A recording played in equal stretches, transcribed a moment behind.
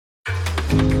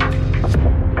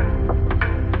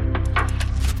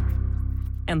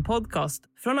en podcast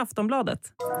från Aftonbladet.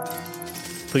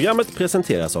 Programmet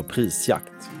presenteras av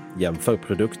Prisjakt. Jämför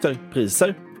produkter,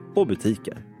 priser och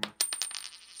butiker.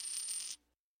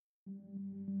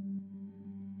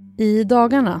 I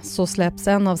dagarna så släpps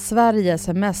en av Sveriges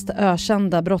mest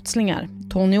ökända brottslingar,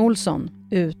 Tony Olsson,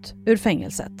 ut ur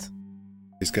fängelset.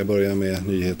 Vi ska börja med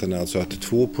nyheten alltså att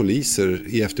 2 poliser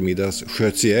i eftermiddags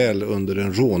sköts ihjäl under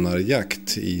en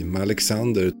rånarjakt i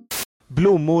Malexander.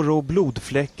 Blommor och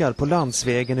blodfläckar på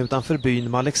landsvägen utanför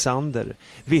byn Malexander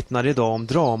vittnar idag om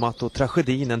dramat och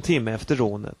tragedin en timme efter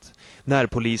rånet.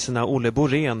 Närpoliserna Olle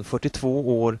Borén,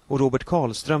 42 år, och Robert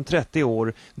Karlström, 30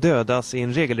 år, dödas i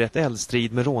en regelrätt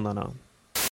eldstrid med rånarna.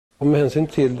 Och med hänsyn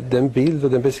till den bild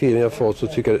och den beskrivning jag fått så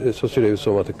ser det ut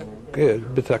som att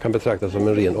det kan betraktas som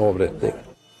en ren avrättning.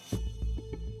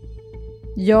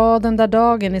 Ja, den där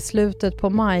dagen i slutet på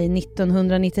maj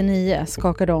 1999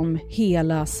 skakade om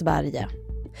hela Sverige.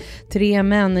 3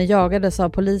 män jagades av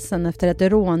polisen efter ett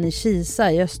rån i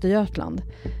Kisa i Östergötland.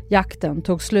 Jakten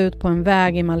tog slut på en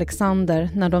väg i Malexander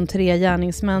när de 3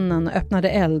 gärningsmännen öppnade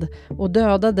eld och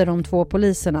dödade de 2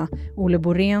 poliserna, Olle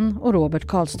Borén och Robert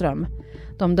Karlström.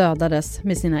 De dödades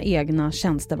med sina egna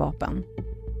tjänstevapen.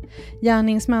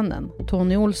 Gärningsmännen,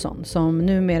 Tony Olsson, som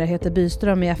numera heter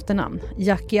Byström i efternamn,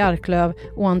 Jackie Arklöv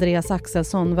och Andreas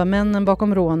Axelsson var männen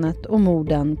bakom rånet och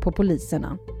morden på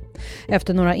poliserna.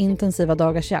 Efter några intensiva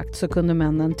dagars jakt så kunde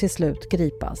männen till slut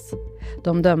gripas.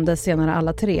 De dömdes senare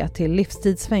alla 3 till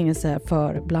livstids fängelse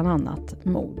för bland annat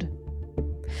mord.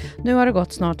 Nu har det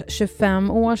gått snart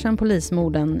 25 år sedan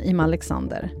polismorden i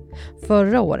Malexander.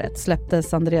 Förra året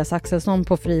släpptes Andreas Axelsson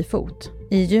på fri fot.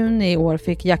 I juni i år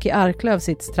fick Jackie Arklöv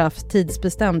sitt straff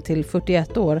tidsbestämt till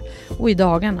 41 år och i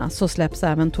dagarna så släpps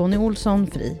även Tony Olsson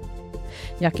fri.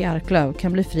 Jackie Arklöv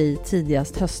kan bli fri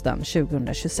tidigast hösten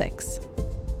 2026.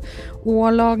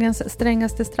 Ålagens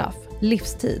strängaste straff,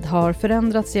 livstid, har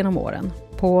förändrats genom åren.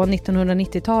 På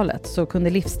 1990-talet så kunde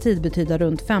livstid betyda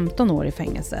runt 15 år i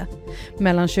fängelse.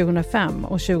 Mellan 2005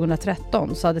 och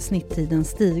 2013 så hade snitttiden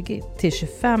stigit till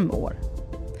 25 år.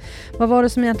 Vad var det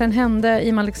som egentligen hände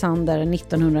i Malexander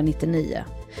 1999?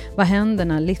 Vad händer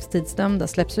när livstidsdömda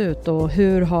släpps ut och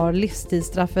hur har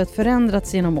livstidsstraffet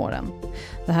förändrats genom åren?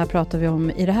 Det här pratar vi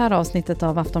om i det här avsnittet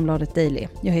av Aftonbladet Daily.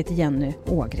 Jag heter Jenny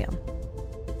Ågren.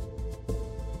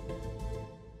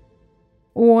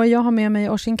 Och jag har med mig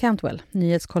Oisîn Cantwell,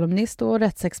 nyhetskolumnist och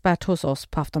rättsexpert hos oss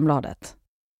på Aftonbladet.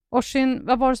 Oisîn,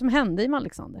 vad var det som hände i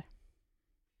Malexander?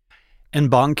 En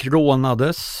bank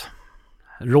rånades.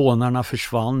 Rånarna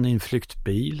försvann i en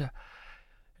flyktbil.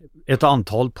 Ett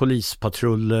antal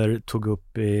polispatruller tog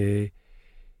upp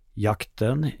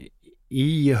jakten.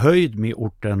 I höjd med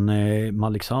orten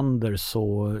Malexander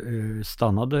så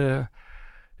stannade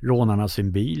rånarna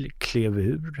sin bil, klev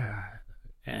ur.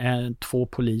 2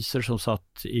 poliser som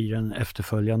satt i den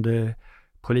efterföljande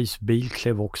polisbil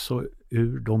klev också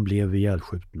ur. De blev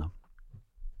ihjälskjutna.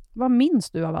 Vad minns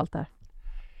du av allt det här?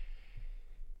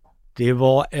 Det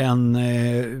var en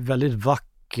väldigt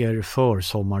vacker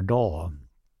försommardag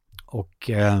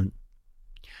och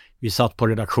vi satt på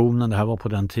redaktionen. Det här var på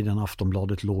den tiden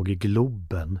Aftonbladet låg i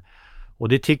Globen. Och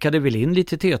det tickade väl in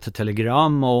lite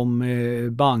TT-telegram om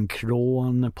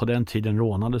bankrån. På den tiden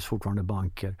rånades fortfarande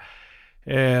banker.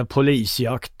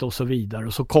 Polisjakt och så vidare.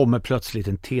 Och så kommer plötsligt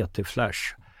en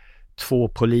TT-flash. 2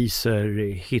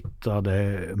 poliser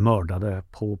hittade mördade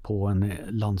på en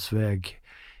landsväg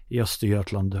i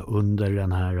Östergötland under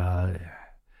den här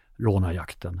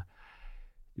rånarjakten.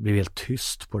 Det blev helt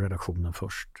tyst på redaktionen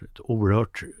först. Ett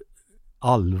oerhört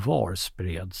allvar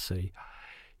spred sig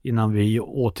innan vi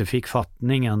återfick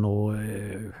fattningen och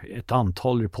ett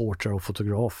antal reportrar och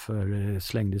fotografer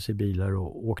slängde sig i bilar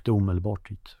och åkte omedelbart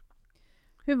dit.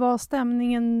 Hur var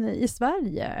stämningen i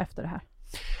Sverige efter det här?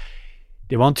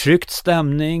 Det var en tryckt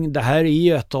stämning. Det här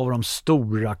är ett av de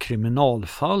stora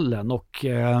kriminalfallen och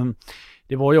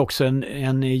det var ju också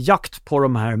en jakt på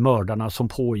de här mördarna som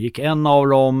pågick. En av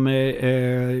dem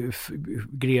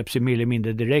greps ju mer eller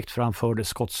mindre direkt, framfördes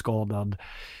skottskadad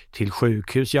till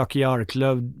sjukhus. Jackie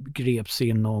Arklöv greps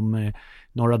inom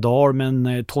några dagar,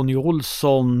 men Tony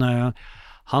Olsson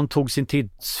han tog sin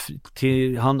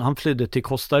han flydde till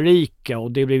Costa Rica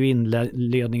och det blev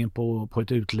inledningen på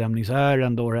ett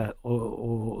utlämningsärende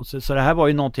och så det här var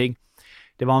ju någonting.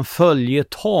 Det var en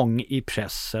följetong i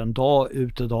pressen, dag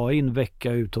ut och dag in,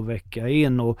 vecka ut och vecka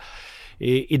in. Och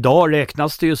idag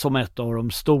räknas det ju som ett av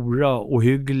de stora och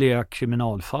hyggliga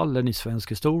kriminalfallen i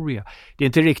svensk historia. Det är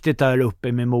inte riktigt där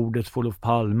uppe med mordet på Olof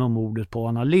Palme och mordet på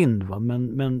Anna Lindh, va?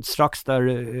 Men strax där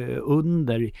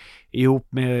under, ihop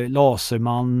med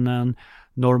Lasermannen,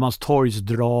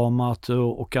 Norrmalmstorgsdramat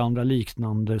och andra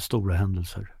liknande stora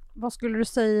händelser. Vad skulle du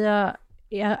säga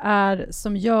är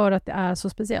som gör att det är så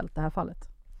speciellt det här fallet?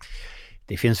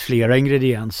 Det finns flera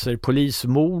ingredienser.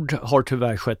 Polismord har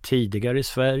tyvärr skett tidigare i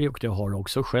Sverige och det har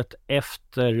också skett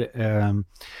efter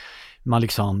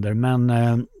Malexander. Men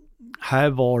här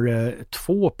var det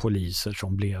 2 poliser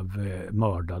som blev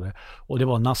mördade och det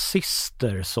var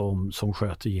nazister som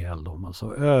sköt ihjäl dem.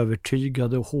 Alltså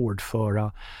övertygade och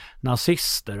hårdföra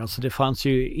nazister. Alltså det fanns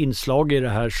ju inslag i det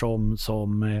här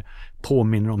som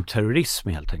påminner om terrorism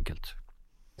helt enkelt.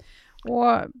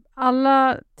 Och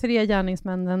alla 3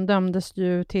 gärningsmännen dömdes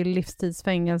ju till livstids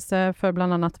fängelse för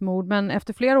bland annat mord. Men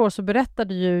efter flera år så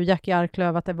berättade ju Jackie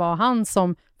Arklöv att det var han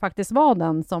som faktiskt var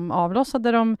den som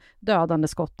avlossade de dödande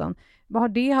skotten. Vad har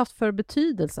det haft för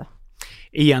betydelse?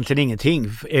 Egentligen ingenting,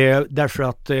 därför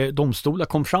att domstolar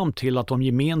kom fram till att de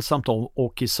gemensamt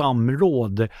och i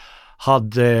samråd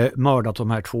hade mördat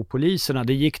de här 2 poliserna.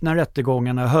 Det gick när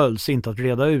rättegångarna hölls inte att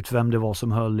reda ut vem det var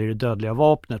som höll i det dödliga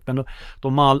vapnet, men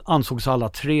de ansågs alla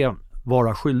 3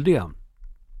 vara skyldiga.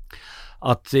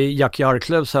 Att Jackie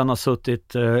Arklöv sen har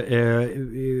suttit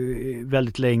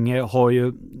väldigt länge har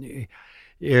ju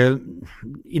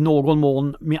i någon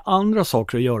mån med andra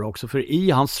saker att göra också, för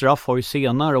i hans straff har ju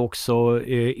senare också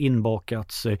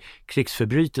inbakats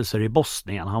krigsförbrytelser i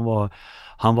Bosnien.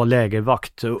 Han var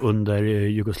lägervakt under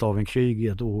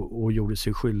Jugoslavienkriget och gjorde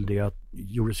sig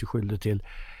skyldig till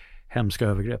hemska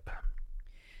övergrepp.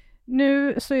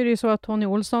 Nu så är det ju så att Tony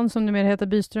Olsson, som numera heter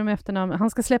Byström i efternamn, han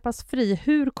ska släppas fri.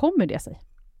 Hur kommer det sig?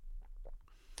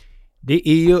 Det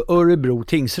är ju Örebro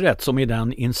tingsrätt som är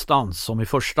den instans som i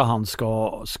första hand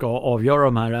ska avgöra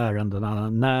de här ärendena.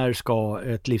 När ska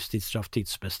ett livstidsstraff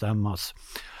tidsbestämmas?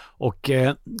 Och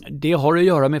det har att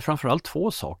göra med framförallt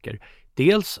 2 saker.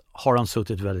 Dels har han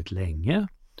suttit väldigt länge,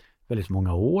 väldigt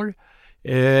många år.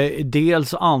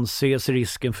 Dels anses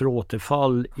risken för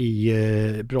återfall i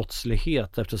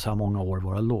brottslighet efter så här många år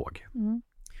vara låg. Mm.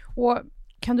 Och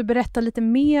kan du berätta lite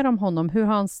mer om honom? Hur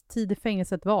har hans tid i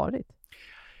fängelset varit?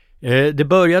 Det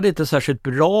började inte särskilt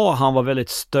bra, han var väldigt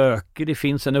stökig, det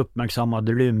finns en uppmärksammad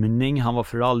rymning, han var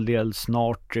för all del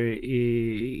snart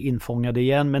infångad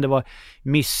igen, men det var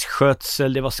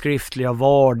misskötsel, det var skriftliga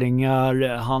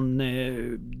varningar,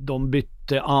 de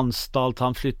bytte anstalt,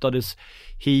 han flyttades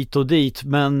hit och dit,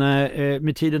 men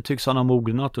med tiden tycks han ha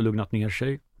mognat och lugnat ner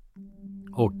sig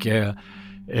och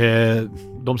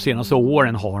de senaste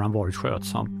åren har han varit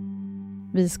skötsam.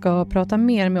 Vi ska prata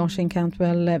mer med Oisîn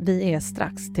Cantwell. Vi är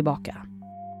strax tillbaka.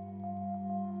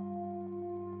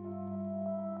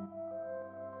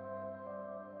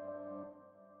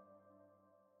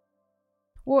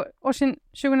 Och Oisîn,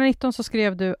 2019 så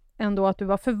skrev du ändå att du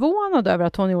var förvånad över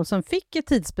att Tony Olsson fick ett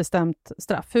tidsbestämt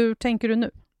straff. Hur tänker du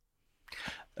nu?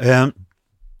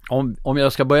 Om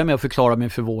jag ska börja med att förklara min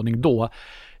förvåning då,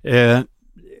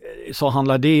 så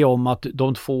handlar det om att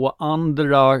de 2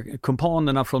 andra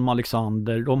kumpanerna från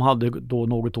Malexander, de hade då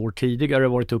något år tidigare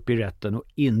varit uppe i rätten och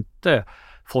inte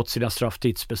fått sina straff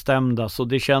tidsbestämda. Så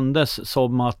det kändes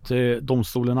som att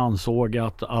domstolen ansåg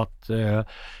att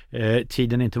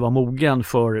tiden inte var mogen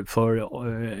för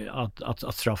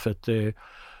att straffet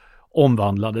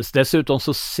omvandlades. Dessutom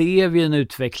så ser vi en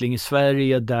utveckling i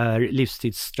Sverige där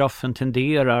livstidsstraffen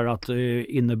tenderar att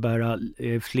innebära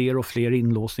fler och fler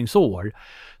inlåsningsår.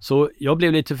 Så jag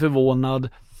blev lite förvånad.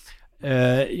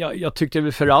 Jag tyckte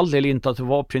väl för all del inte att det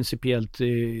var principiellt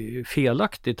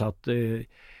felaktigt att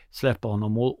släppa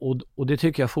honom och det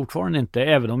tycker jag fortfarande inte,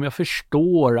 även om jag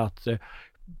förstår att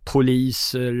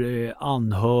poliser,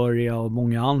 anhöriga och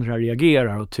många andra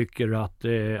reagerar och tycker att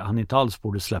han inte alls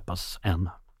borde släppas än.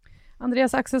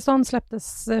 Andreas Axelsson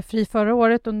släpptes fri förra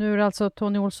året och nu är det alltså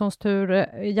Tony Olssons tur.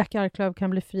 Jackie Arklöv kan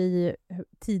bli fri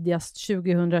tidigast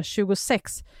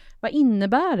 2026. Vad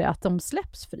innebär det att de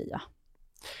släpps fria?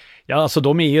 Ja, alltså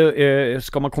de är ju,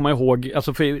 ska man komma ihåg,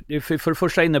 alltså för det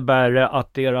första innebär det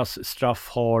att deras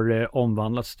straff har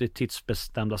omvandlats till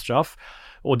tidsbestämda straff.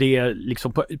 Och det är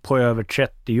liksom på över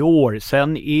 30 år.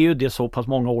 Sen är ju det så pass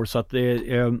många år så att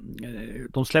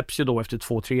de släpps ju då efter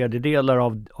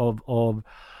 2/3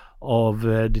 av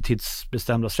det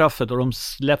tidsbestämda straffet och de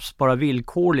släpps bara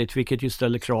villkorligt, vilket ju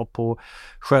ställer krav på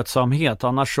skötsamhet.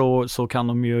 Annars så kan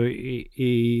de ju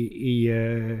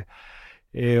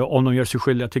om de gör sig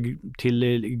skyldiga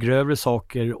till grövre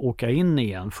saker åka in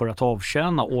igen för att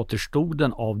avtjäna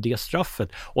återstoden av det straffet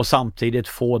och samtidigt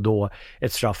få då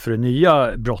ett straff för det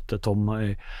nya brottet de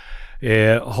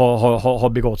har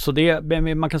begått. Så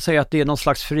man kan säga att det är någon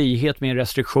slags frihet med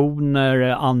restriktioner,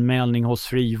 anmälning hos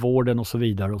frivården och så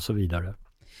vidare och så vidare.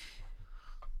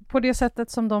 På det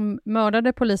sättet som de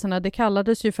mördade poliserna, det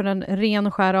kallades ju för en ren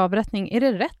och skär avrättning. Är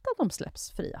det rätt att de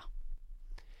släpps fria?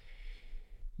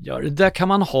 Ja, det där kan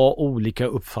man ha olika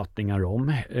uppfattningar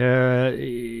om.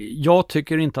 Jag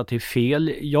tycker inte att det är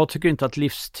fel. Jag tycker inte att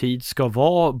livstid ska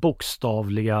vara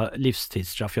bokstavliga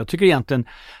livstidsstraff. Jag tycker egentligen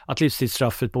att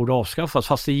livstidsstraffet borde avskaffas,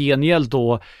 fast i gengäld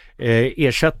då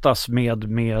ersättas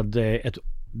med ett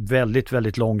väldigt,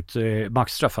 väldigt långt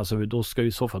maxstraff. Alltså då ska vi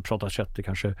i så fall prata 30,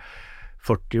 kanske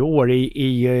 40 år.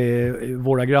 I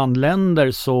våra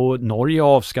grannländer så Norge har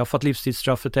avskaffat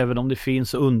livstidsstraffet, även om det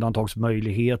finns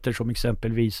undantagsmöjligheter som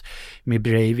exempelvis med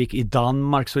Breivik. I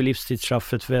Danmark så är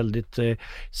livstidsstraffet väldigt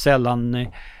sällan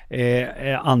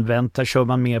använt. Där kör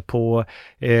man med på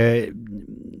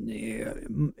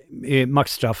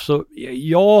maxstraff. Så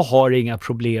jag har inga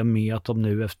problem med att de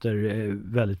nu efter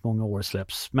väldigt många år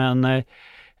släpps. Men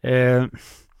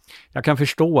jag kan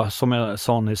förstå, som jag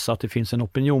sa nyss, att det finns en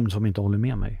opinion som inte håller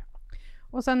med mig.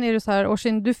 Och sen är det så här,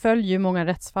 Oisîn, du följer ju många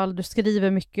rättsfall, du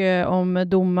skriver mycket om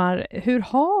domar. Hur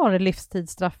har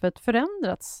livstidsstraffet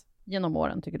förändrats genom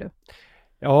åren, tycker du?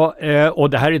 Ja, och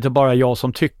det här är inte bara jag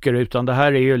som tycker, utan det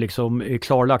här är ju liksom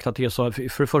klarlagt att det är så.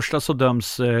 För det första så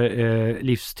döms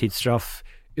livstidsstraff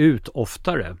ut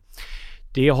oftare.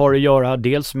 Det har att göra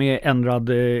dels med ändrad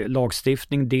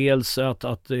lagstiftning, dels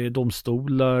att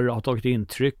domstolar har tagit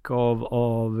intryck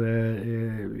av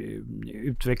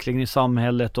utvecklingen i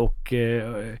samhället och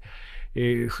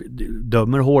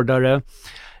dömer hårdare.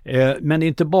 Men det är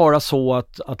inte bara så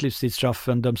att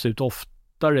livstidsstraffen döms ut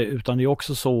oftare, utan det är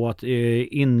också så att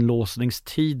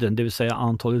inlåsningstiden, det vill säga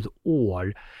antalet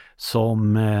år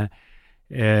som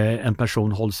en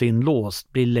person hålls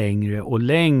inlåst, blir längre och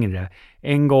längre.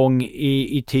 En gång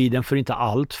i tiden, för inte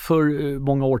allt för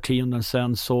många årtionden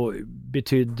sedan, så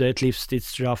betydde ett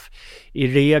livstidsstraff i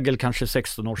regel kanske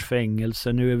 16 års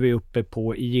fängelse. Nu är vi uppe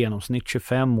på i genomsnitt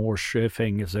 25 års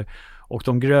fängelse. Och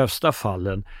de grövsta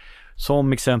fallen,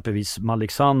 som exempelvis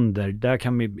Malexander, där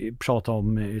kan vi prata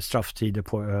om strafftider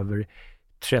på över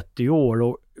 30 år.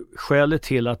 Och skälet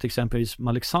till att exempelvis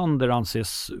Malexander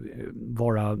anses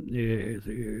vara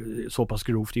så pass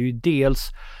grovt är ju dels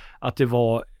att det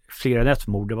var fler än ett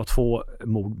mord, det var 2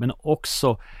 mord, men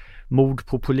också mord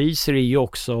på poliser är ju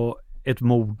också ett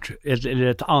mord eller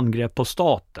ett angrepp på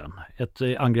staten, ett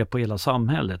angrepp på hela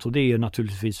samhället, och det är ju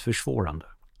naturligtvis försvårande.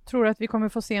 Tror du att vi kommer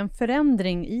få se en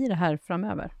förändring i det här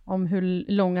framöver, om hur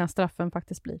långa straffen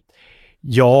faktiskt blir?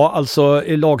 Ja, alltså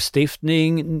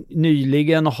lagstiftning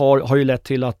nyligen har ju lett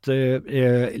till att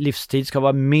livstid ska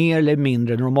vara mer eller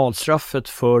mindre normalstraffet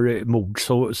för mord.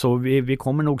 Så vi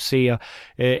kommer nog se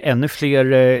ännu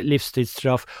fler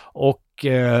livstidsstraff, och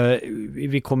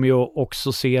vi kommer ju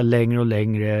också se längre och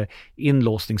längre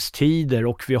inlåsningstider,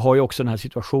 och vi har ju också den här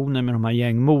situationen med de här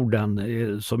gängmorden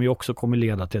som ju också kommer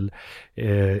leda till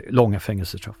långa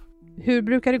fängelsestraff. Hur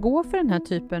brukar det gå för den här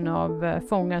typen av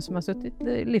fångar som har suttit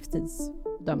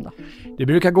livstidsdömda? Det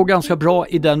brukar gå ganska bra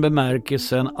i den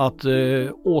bemärkelsen att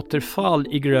återfall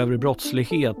i grövre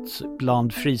brottslighet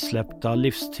bland frisläppta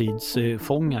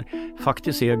livstidsfångar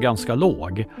faktiskt är ganska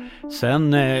låg.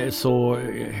 Sen så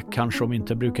kanske de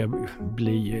inte brukar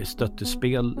bli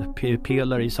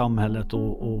stöttepelare i samhället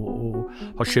och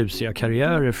ha tjusiga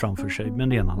karriärer framför sig, men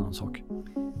det är en annan sak.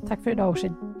 Tack för idag,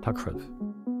 Oisîn. Tack själv.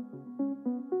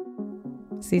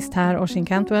 Sist här Oisîn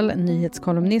Cantwell,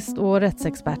 nyhetskolumnist och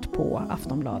rättsexpert på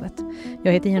Aftonbladet.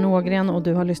 Jag heter Jenny Ågren och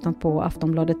du har lyssnat på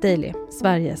Aftonbladet Daily,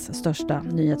 Sveriges största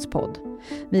nyhetspodd.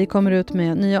 Vi kommer ut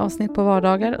med nya avsnitt på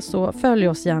vardagar, så följ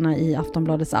oss gärna i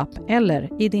Aftonbladets app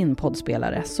eller i din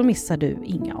poddspelare, så missar du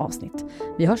inga avsnitt.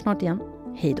 Vi hörs snart igen.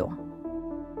 Hej då!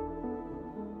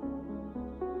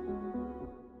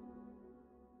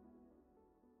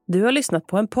 Du har lyssnat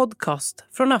på en podcast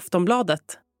från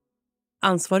Aftonbladet.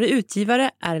 Ansvarig utgivare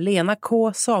är Lena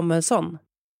K. Samuelsson.